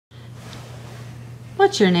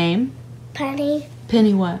What's your name? Penny.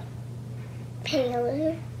 Penny what? Penny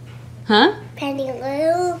Lou. Huh? Penny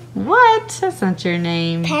Lou. What? That's not your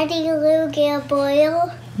name. Penny Lou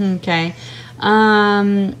Boyle. Okay.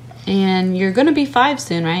 And you're going to be 5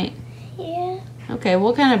 soon, right? Yeah. Okay,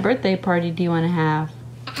 what kind of birthday party do you want to have?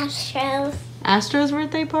 Astros. Astros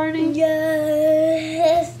birthday party?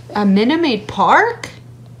 Yes. A Minute Maid Park?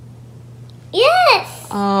 Yes.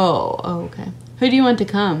 Oh, okay. Who do you want to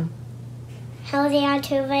come? Jose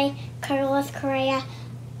Altuve, Carlos Correa,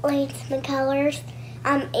 Lance McCullers,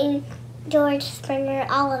 and George Springer,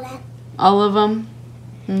 all of them. All of them?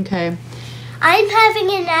 Okay. I'm having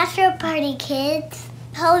an Astro party, kids.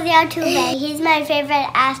 Jose Altuve, he's my favorite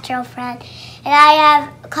Astro friend. And I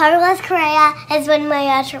have Carlos Correa as one of my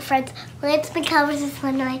Astro friends. Lance McCullers is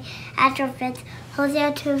one of my Astro friends. Jose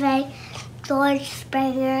Altuve, George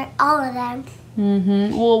Springer, all of them.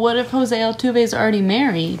 Well, what if Jose Altuve's already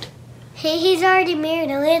married? He's already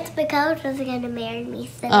married. And Lance McCullers was going to marry me.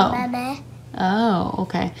 So Oh,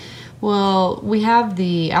 okay. Well, we have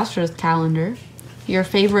the Astros calendar. Your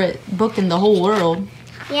favorite book in the whole world.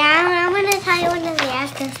 Yeah, I'm going to tell you one of the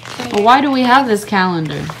Astros players. Well, why do we have this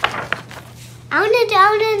calendar? I want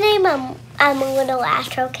to name them little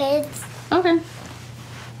Astro kids. Okay.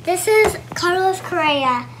 This is Carlos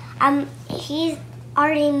Correa. He's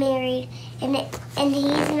already married, and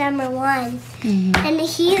he's number 1. And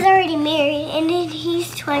he's already married, and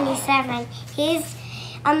he's 27. He's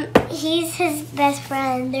his best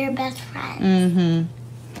friend. They're best friends.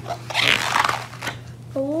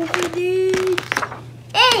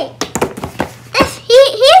 Hey,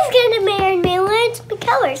 he's gonna marry me, Lance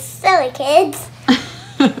McCullers. Silly kids.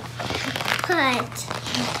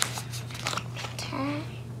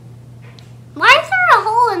 Why is there a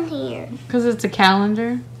hole in here? Because it's a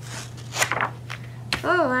calendar.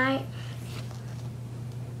 Alright.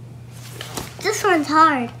 This one's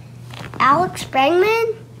hard. Alex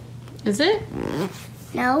Bregman? Is it?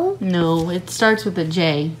 No. No, it starts with a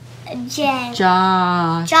J. J.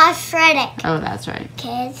 Josh. Josh Reddick. Oh, that's right.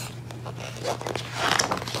 Kids.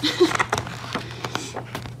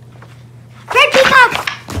 Brad Peacock.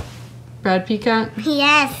 Brad Peacock?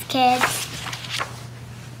 Yes, kids.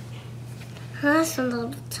 That's a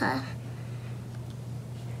little tough.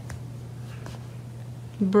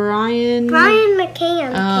 Brian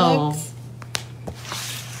McCann, Oh. kids.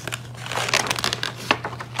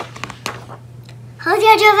 Jose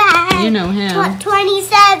Altuve. You know him.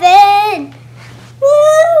 27.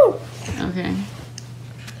 Woo! Okay.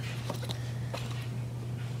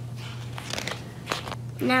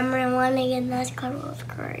 Number 1 again, that's Carlos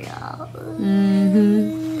Correa.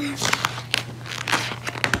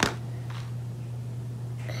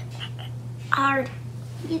 Hard.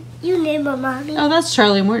 You name him, Mommy. Oh, that's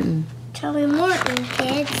Charlie Morton. Charlie Morton,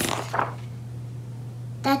 kids.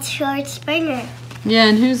 That's George Springer. Yeah,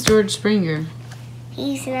 and who's George Springer?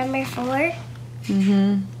 He's number 4.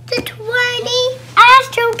 The The 20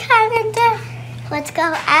 Astro calendar. Let's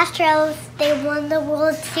go Astros. They won the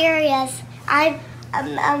World Series.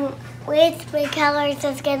 Lance McCullers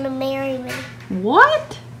is gonna marry me.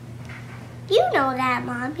 What? You know that,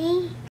 Mommy.